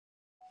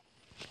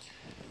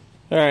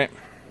Alright,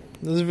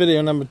 this is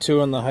video number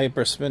 2 on the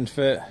Hyper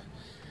spintfit.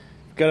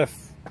 Got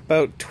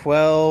about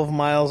 12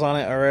 miles on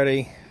it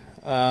already,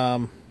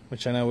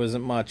 which I know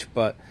isn't much,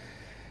 but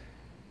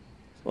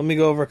let me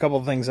go over a couple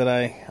of things that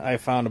I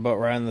found about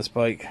riding this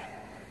bike.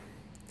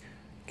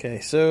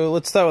 Okay, so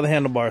let's start with the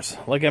handlebars.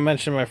 Like I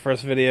mentioned in my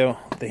first video,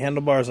 the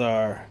handlebars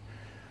are a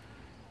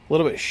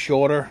little bit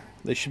shorter.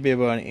 They should be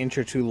about an inch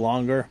or two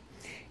longer.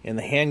 And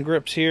the hand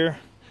grips here,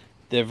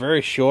 they're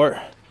very short.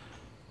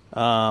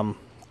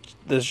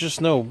 There's just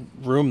no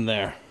room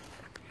there,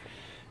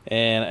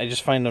 and I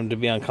just find them to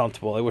be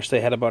uncomfortable. I wish they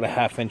had about a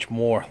 ½ inch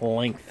more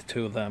length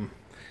to them.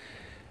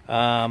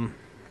 The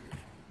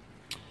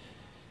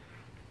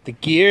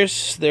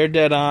gears, they're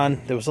dead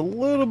on. There was a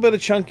little bit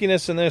of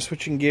chunkiness in there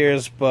switching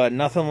gears, but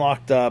nothing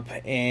locked up,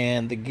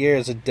 and the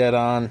gears are dead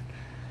on.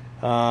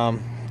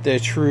 They're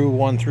true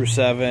 1 through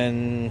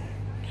 7,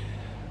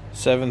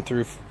 7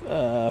 through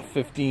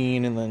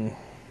 15, and then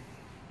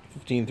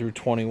 15 through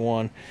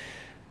 21.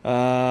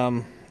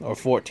 Or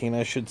 14,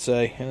 I should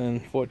say,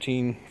 and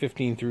then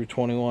 15 through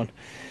 21.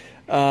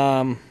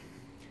 The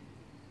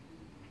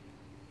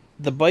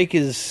bike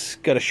has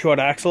got a short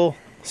axle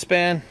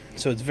span,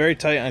 so it's very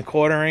tight on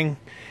quartering,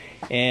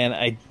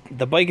 and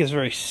the bike is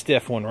very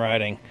stiff when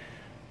riding,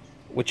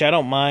 which I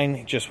don't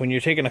mind. Just when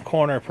you're taking a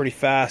corner pretty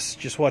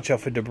fast, just watch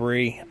out for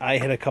debris. I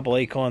hit a couple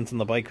acorns on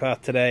the bike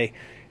path today,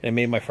 and it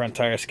made my front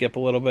tire skip a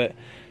little bit.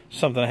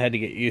 Something I had to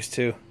get used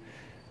to.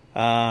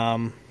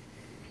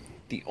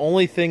 The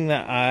only thing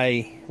that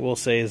I will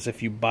say is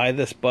if you buy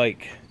this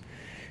bike,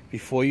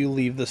 before you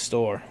leave the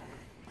store,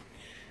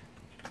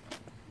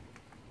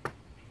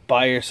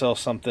 buy yourself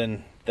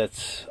something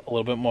that's a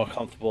little bit more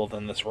comfortable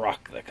than this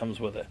rock that comes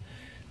with it.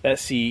 That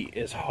seat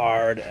is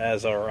hard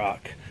as a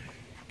rock.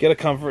 Get a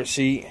comfort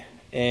seat,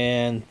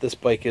 and this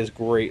bike is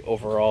great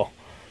overall.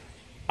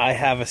 I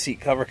have a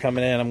seat cover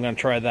coming in. I'm going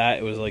to try that.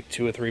 It was like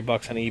 $2 or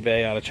 $3 on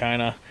eBay out of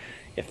China.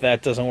 If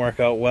that doesn't work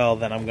out well,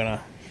 then I'm going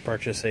to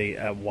purchase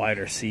a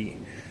wider seat.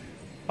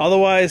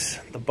 Otherwise,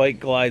 the bike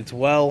glides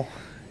well.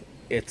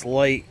 It's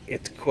light,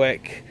 it's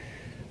quick,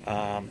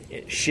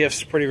 it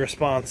shifts pretty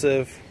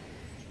responsive.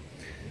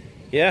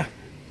 Yeah,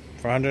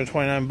 for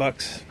 129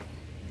 bucks,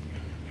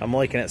 I'm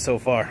liking it so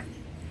far.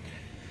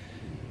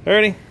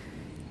 Alrighty,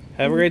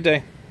 have a great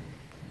day.